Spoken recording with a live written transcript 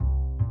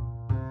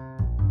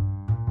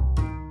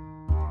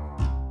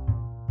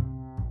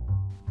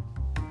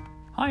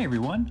Hi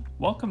everyone,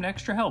 welcome to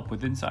Extra Help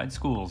with Inside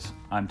Schools.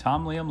 I'm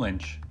Tom Liam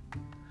Lynch.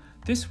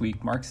 This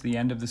week marks the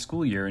end of the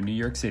school year in New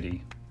York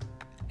City.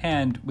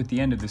 And with the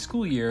end of the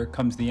school year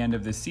comes the end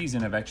of this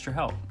season of Extra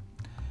Help.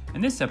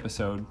 In this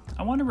episode,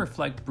 I want to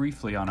reflect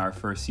briefly on our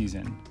first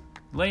season,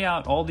 lay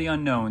out all the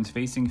unknowns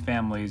facing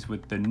families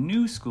with the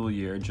new school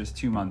year just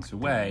 2 months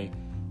away,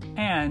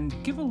 and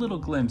give a little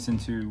glimpse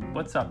into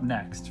what's up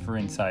next for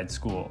Inside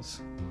Schools.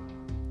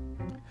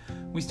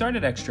 We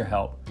started Extra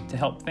Help to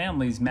help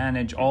families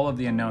manage all of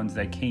the unknowns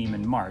that came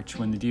in March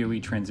when the DOE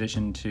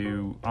transitioned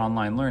to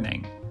online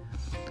learning.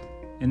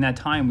 In that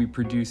time, we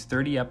produced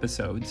 30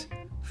 episodes,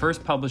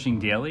 first publishing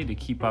daily to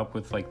keep up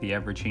with the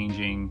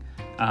ever-changing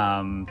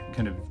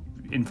kind of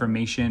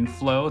information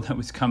flow that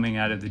was coming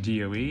out of the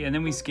DOE, and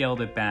then we scaled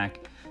it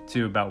back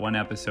to about 1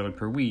 episode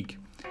per week,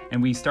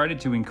 and we started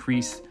to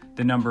increase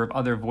the number of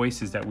other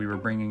voices that we were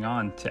bringing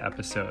on to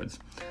episodes,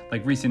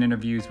 like recent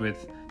interviews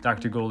with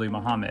Dr. Gholdy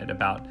Muhammad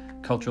about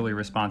culturally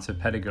responsive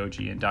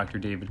pedagogy and Dr.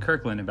 David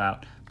Kirkland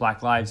about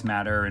Black Lives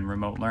Matter and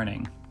remote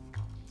learning.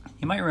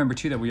 You might remember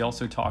too that we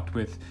also talked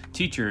with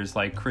teachers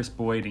like Chris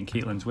Boyd and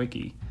Caitlin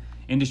Zwicky,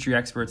 industry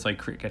experts like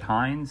Cricket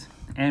Hines,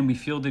 and we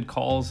fielded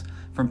calls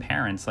from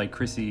parents like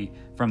Chrissy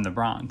from the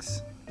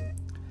Bronx.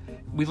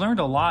 We learned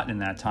a lot in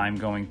that time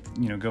going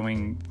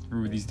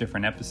through these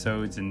different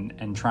episodes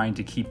and trying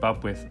to keep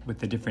up with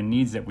the different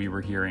needs that we were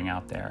hearing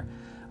out there.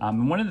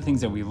 And one of the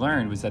things that we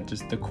learned was that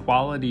just the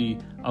quality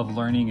of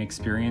learning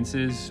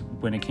experiences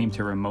when it came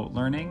to remote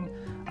learning,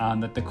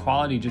 that the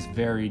quality just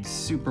varied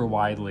super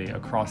widely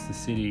across the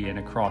city and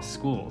across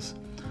schools.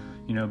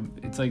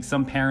 It's like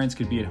some parents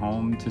could be at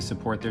home to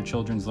support their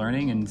children's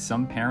learning, and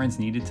some parents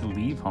needed to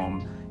leave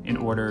home in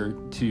order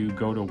to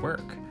go to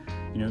work.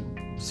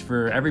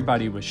 For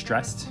everybody was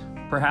stressed,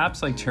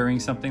 perhaps, during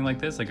something like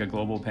this, like a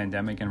global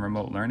pandemic and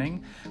remote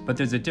learning. But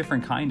there's a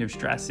different kind of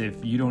stress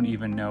if you don't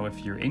even know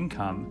if your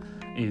income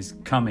is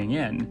coming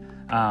in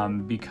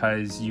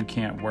because you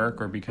can't work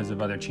or because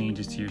of other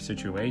changes to your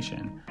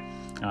situation.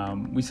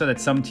 We saw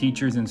that some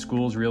teachers in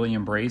schools really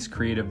embrace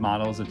creative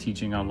models of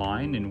teaching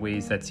online in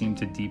ways that seem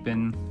to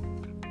deepen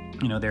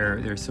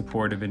their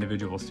support of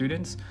individual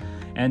students.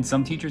 And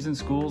some teachers in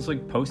schools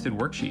posted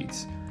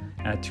worksheets,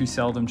 too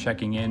seldom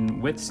checking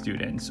in with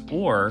students,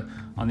 or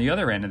on the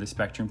other end of the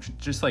spectrum,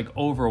 just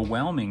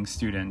overwhelming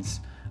students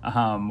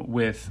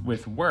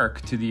with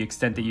work to the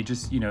extent that you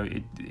just,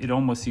 it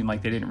almost seemed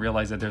like they didn't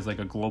realize that there's a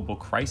global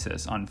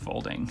crisis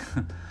unfolding.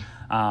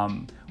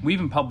 We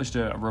even published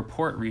a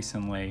report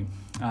recently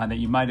that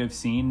you might have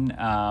seen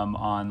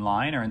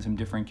online or in some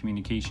different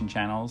communication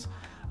channels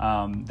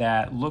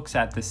that looks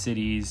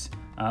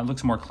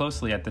more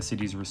closely at the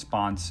city's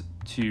response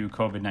to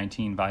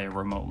COVID-19 via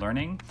remote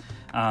learning.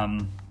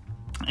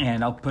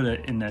 And I'll put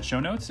it in the show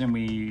notes. And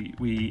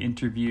we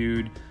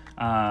interviewed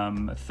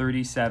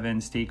 37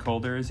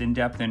 stakeholders,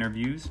 in-depth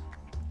interviews.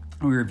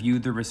 We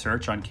reviewed the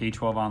research on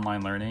K-12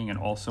 online learning and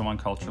also on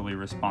culturally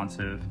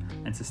responsive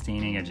and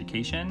sustaining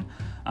education.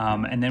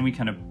 And then we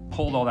kind of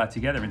pulled all that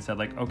together and said,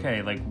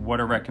 what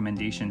are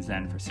recommendations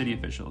then for city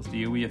officials,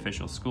 DOE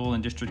officials, school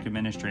and district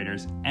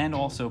administrators, and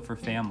also for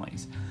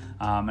families?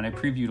 And I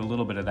previewed a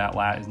little bit of that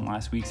in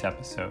last week's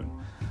episode.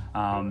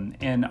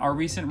 And our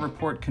recent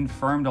report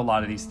confirmed a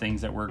lot of these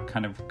things that were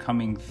kind of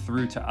coming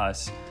through to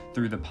us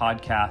through the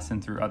podcast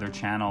and through other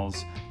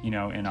channels,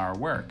 in our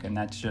work. And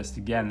that's just,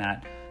 again,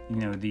 that,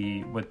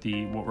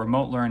 what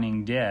remote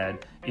learning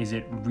did is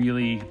it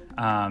really,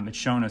 it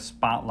shone a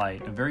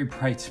very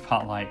bright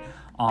spotlight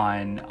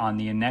on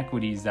the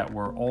inequities that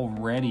were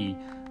already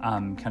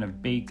kind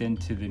of baked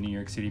into the New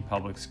York City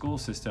public school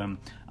system,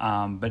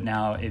 but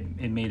now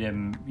it made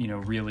them,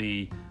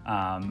 really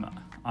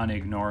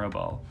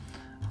unignorable.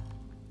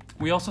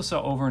 We also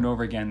saw over and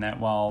over again that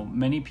while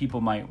many people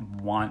might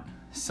want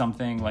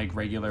something like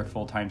regular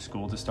full-time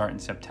school to start in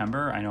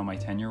September, I know my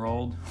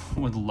 10-year-old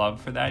would love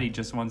for that. He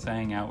just wants to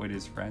hang out with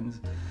his friends.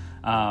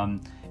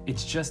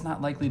 It's just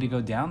not likely to go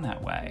down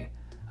that way.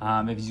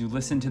 If you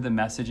listen to the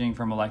messaging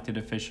from elected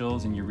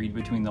officials and you read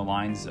between the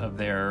lines of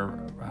their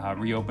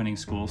reopening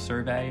school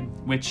survey,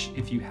 which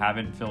if you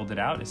haven't filled it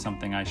out is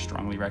something I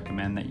strongly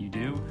recommend that you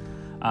do.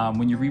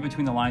 When you read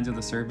between the lines of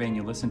the survey and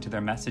you listen to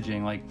their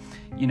messaging,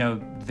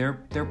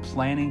 they're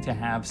planning to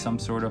have some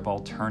sort of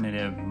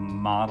alternative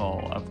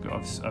model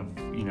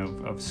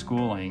of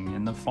schooling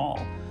in the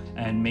fall.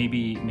 And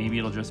maybe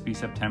it'll just be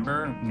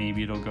September,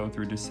 maybe it'll go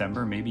through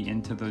December, maybe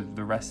into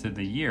the rest of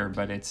the year.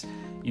 But it's,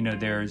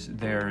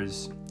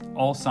 there's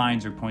all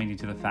signs are pointing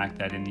to the fact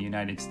that in the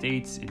United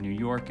States, in New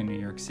York and New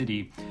York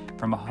City,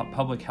 from a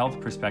public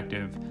health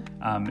perspective,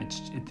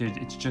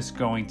 it's just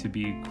going to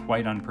be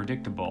quite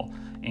unpredictable,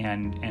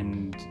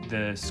 and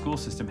the school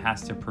system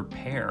has to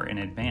prepare in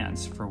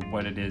advance for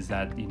what it is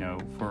that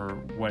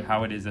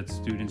how it is that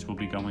students will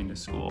be going to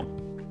school.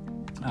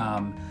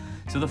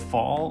 So the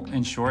fall,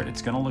 in short,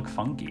 it's going to look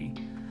funky.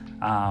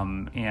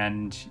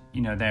 And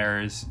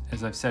there's,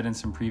 as I've said in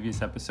some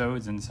previous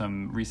episodes and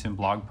some recent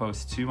blog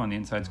posts too on the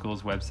Inside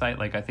Schools website,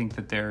 I think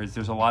that there's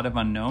a lot of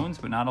unknowns,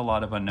 but not a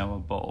lot of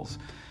unknowables.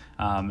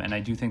 And I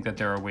do think that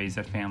there are ways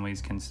that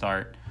families can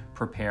start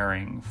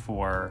preparing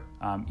for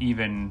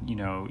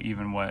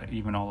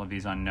even all of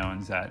these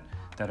unknowns that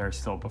are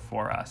still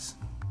before us.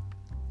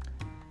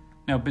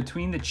 Now,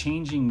 between the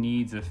changing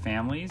needs of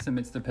families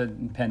amidst the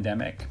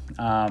pandemic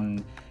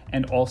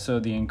and also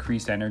the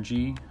increased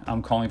energy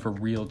calling for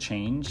real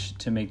change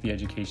to make the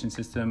education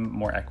system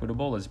more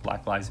equitable as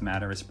Black Lives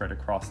Matter is spread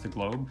across the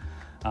globe,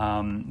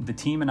 the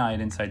team and I at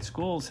Inside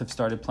Schools have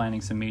started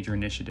planning some major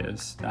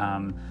initiatives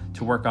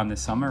to work on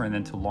this summer and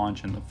then to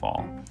launch in the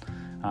fall.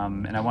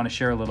 And I want to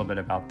share a little bit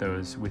about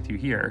those with you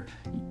here.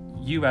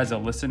 You as a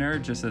listener,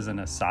 just as an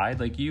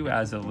aside, you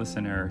as a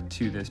listener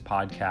to this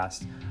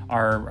podcast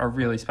are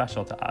really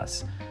special to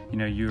us.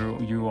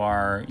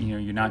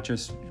 You're not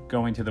just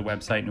going to the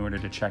website in order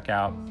to check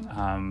out,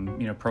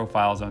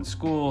 profiles on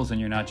schools, and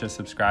you're not just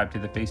subscribed to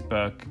the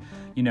Facebook,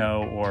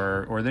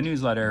 or the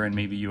newsletter, and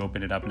maybe you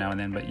open it up now and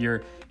then. But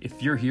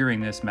if you're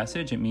hearing this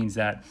message, it means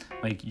that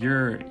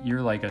you're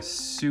like a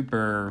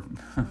super,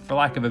 for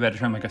lack of a better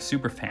term, like a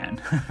super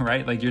fan,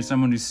 right? You're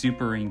someone who's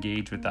super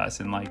engaged with us,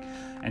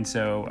 and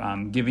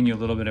so giving you a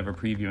little bit of a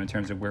preview in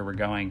terms of where we're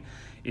going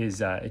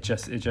is it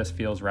just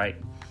feels right.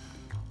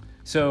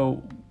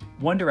 So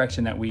one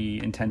direction that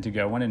we intend to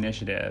go, one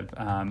initiative,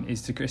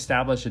 is to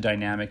establish a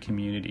dynamic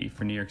community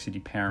for New York City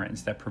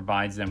parents that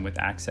provides them with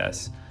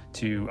access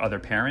to other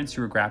parents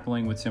who are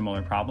grappling with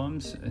similar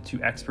problems,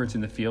 to experts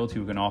in the field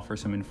who can offer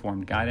some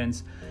informed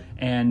guidance,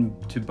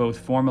 and to both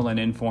formal and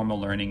informal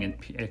learning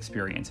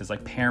experiences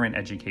like parent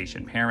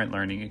education, parent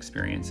learning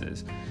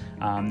experiences.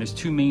 There's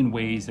two main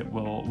ways that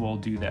we'll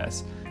do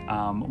this.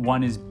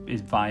 One is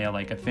via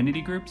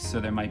affinity groups, so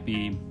there might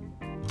be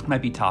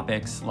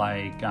topics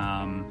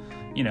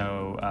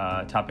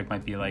topic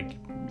might be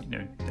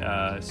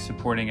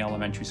supporting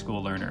elementary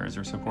school learners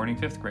or supporting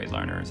fifth grade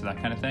learners, that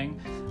kind of thing.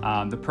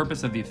 The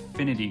purpose of the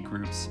affinity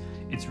groups,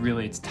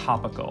 it's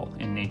topical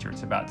in nature.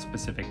 It's about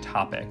specific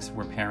topics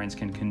where parents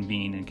can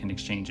convene and can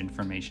exchange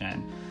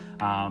information.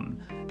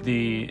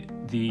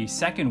 The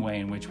second way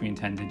in which we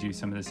intend to do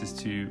some of this is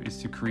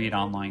to create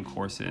online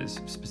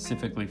courses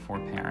specifically for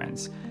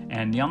parents.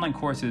 And the online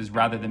courses,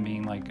 rather than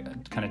being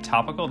kind of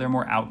topical, they're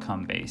more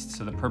outcome based.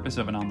 So the purpose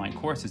of an online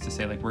course is to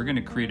say we're going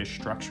to create a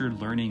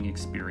structured learning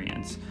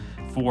experience.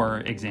 For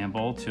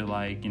example, to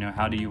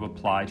how do you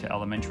apply to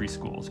elementary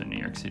schools in New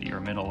York City,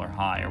 or middle or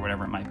high, or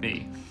whatever it might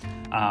be.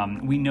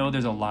 We know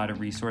there's a lot of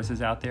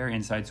resources out there.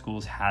 Inside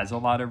Schools has a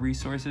lot of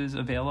resources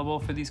available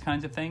for these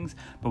kinds of things.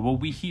 But what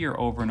we hear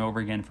over and over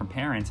again from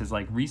parents is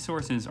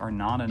resources are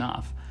not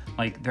enough.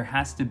 There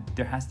has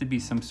to be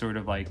some sort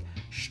of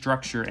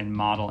structure and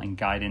model and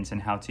guidance in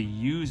how to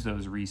use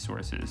those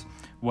resources.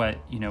 What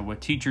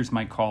teachers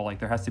might call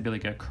there has to be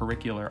a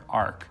curricular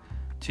arc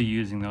to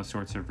using those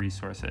sorts of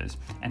resources.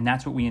 And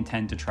that's what we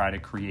intend to try to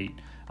create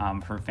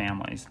for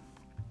families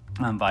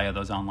via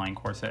those online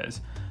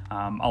courses.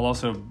 I'll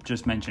also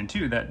just mention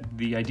too that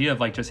the idea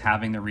of just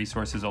having the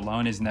resources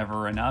alone is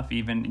never enough.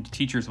 Even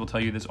teachers will tell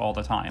you this all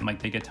the time.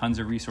 They get tons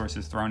of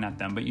resources thrown at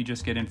them, but you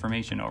just get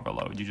information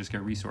overload. You just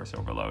get resource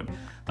overload.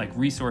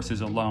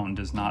 Resources alone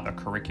does not a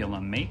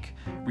curriculum make.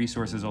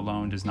 Resources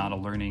alone does not a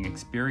learning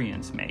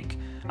experience make.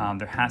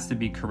 There has to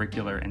be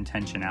curricular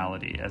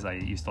intentionality, as I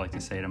used to like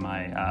to say to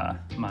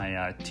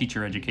my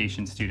teacher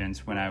education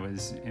students when I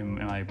was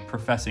in my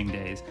professing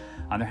days.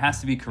 There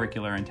has to be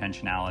curricular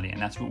intentionality, and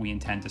that's what we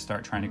intend to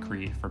start trying to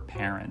create for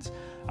parents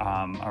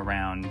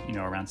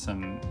around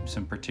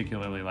some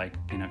particularly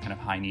kind of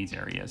high needs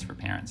areas for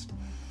parents.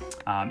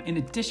 In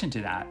addition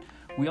to that,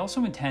 we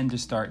also intend to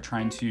start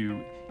trying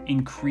to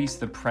increase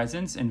the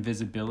presence and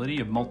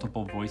visibility of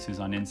multiple voices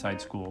on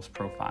Inside Schools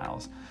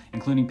profiles,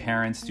 including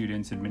parents,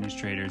 students,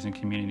 administrators, and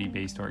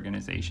community-based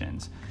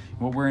organizations.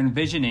 What we're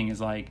envisioning is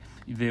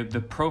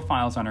the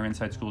profiles on our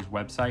Inside Schools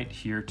website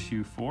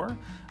heretofore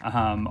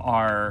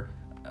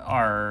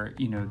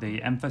they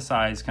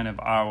emphasize kind of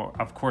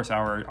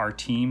our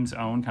team's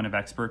own kind of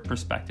expert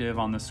perspective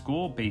on the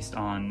school based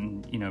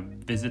on,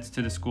 visits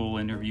to the school,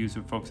 interviews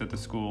with folks at the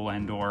school,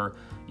 and/or,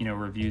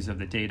 reviews of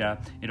the data.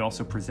 It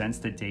also presents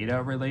the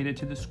data related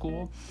to the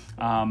school.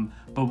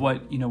 But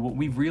what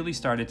we've really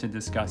started to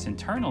discuss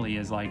internally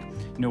is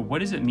what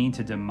does it mean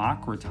to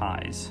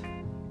democratize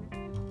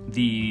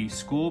the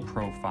school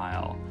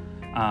profile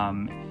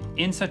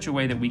in such a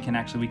way that we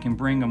can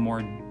bring a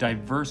more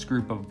diverse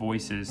group of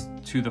voices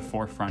to the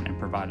forefront and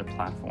provide a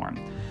platform.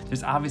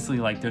 There's obviously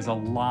there's a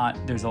lot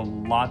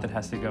that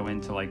has to go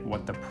into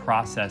what the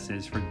process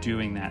is for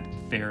doing that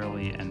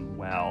fairly and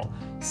well,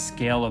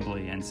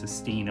 scalably and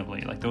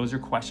sustainably. Those are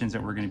questions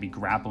that we're going to be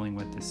grappling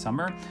with this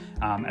summer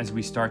as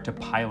we start to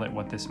pilot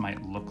what this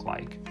might look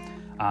like.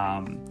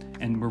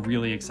 And we're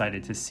really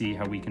excited to see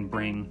how we can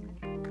bring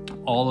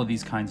all of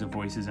these kinds of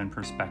voices and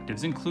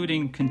perspectives,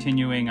 including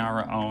continuing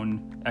our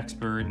own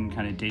expert and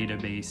kind of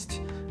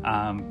data-based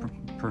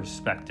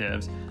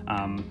perspectives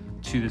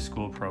to the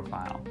school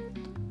profile.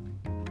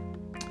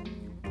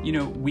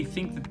 We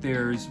think that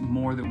there's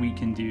more that we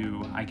can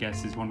do, I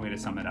guess is one way to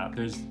sum it up.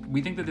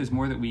 We think that there's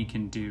more that we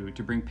can do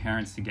to bring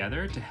parents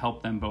together to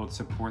help them both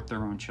support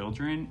their own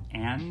children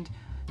and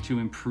to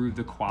improve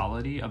the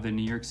quality of the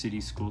New York City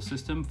school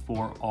system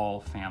for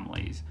all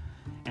families.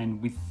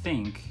 And we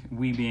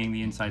being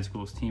the Inside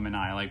Schools team and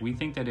I, we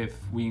think that if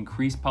we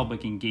increase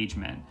public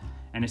engagement,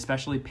 and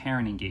especially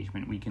parent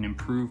engagement, we can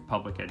improve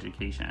public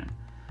education.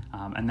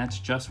 And that's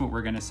just what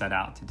we're going to set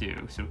out to do.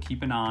 So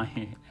keep an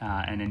eye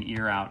and an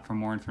ear out for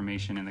more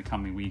information in the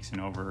coming weeks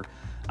and over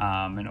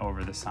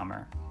the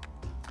summer.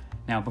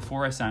 Now,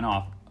 before I sign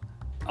off,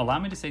 allow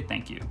me to say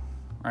thank you,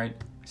 right?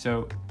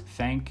 So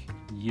thank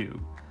you.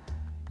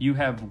 You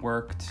have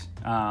worked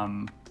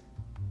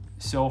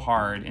so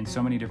hard in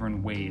so many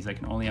different ways. I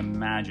can only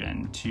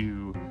imagine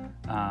to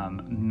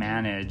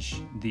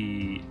manage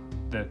the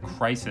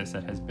crisis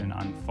that has been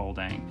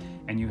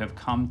unfolding, and you have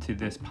come to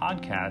this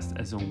podcast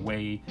as a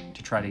way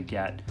to try to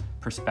get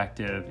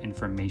perspective,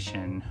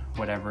 information,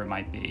 whatever it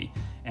might be.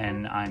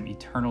 And I'm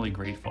eternally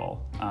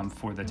grateful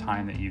for the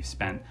time that you've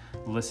spent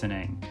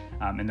listening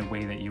in the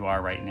way that you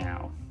are right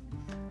now.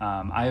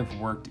 I have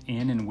worked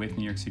in and with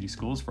New York City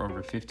schools for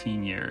over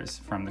 15 years,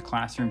 from the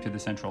classroom to the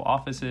central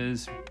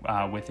offices,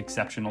 with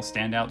exceptional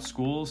standout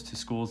schools to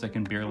schools that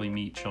can barely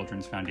meet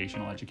children's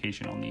foundational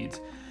educational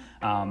needs.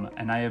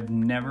 And I have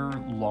never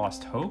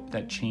lost hope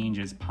that change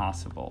is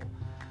possible.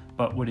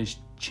 But what has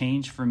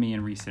changed for me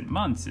in recent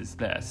months is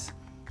this.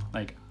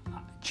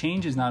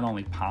 Change is not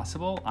only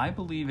possible, I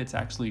believe it's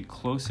actually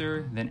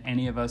closer than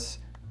any of us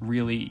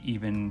really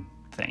even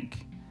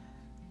think.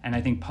 And I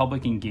think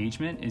public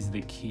engagement is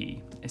the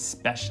key,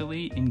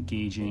 especially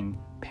engaging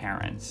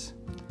parents.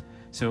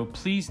 So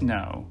please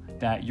know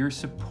that your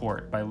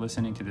support by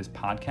listening to this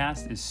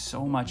podcast is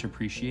so much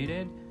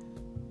appreciated,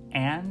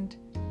 and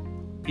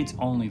it's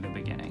only the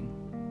beginning.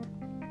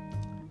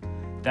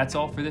 That's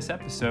all for this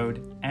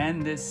episode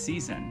and this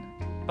season.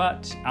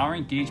 But our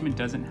engagement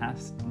doesn't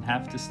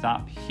have to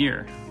stop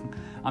here.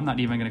 I'm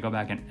not even going to go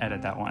back and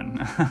edit that one.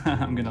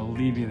 I'm going to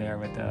leave you there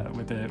with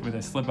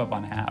a slip up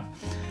on half.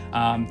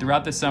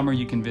 Throughout the summer,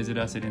 you can visit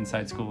us at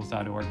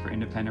InsideSchools.org for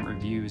independent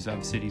reviews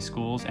of city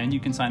schools, and you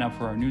can sign up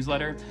for our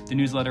newsletter. The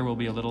newsletter will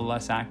be a little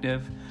less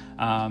active,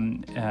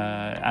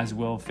 as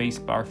will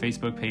our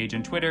Facebook page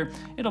and Twitter.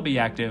 It'll be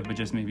active, but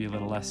just maybe a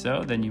little less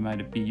so than you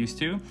might be used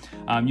to.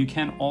 You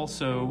can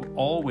also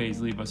always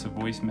leave us a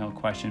voicemail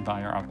question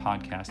via our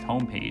podcast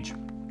homepage.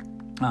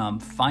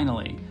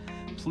 Finally,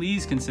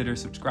 please consider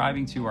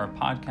subscribing to our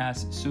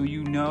podcast so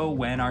you know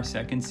when our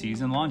second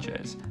season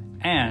launches.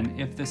 And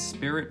if the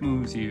spirit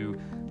moves you,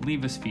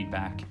 leave us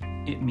feedback.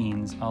 It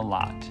means a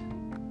lot.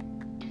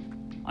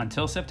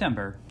 Until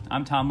September,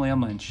 I'm Tom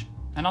Liam Lynch,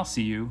 and I'll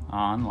see you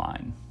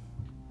online.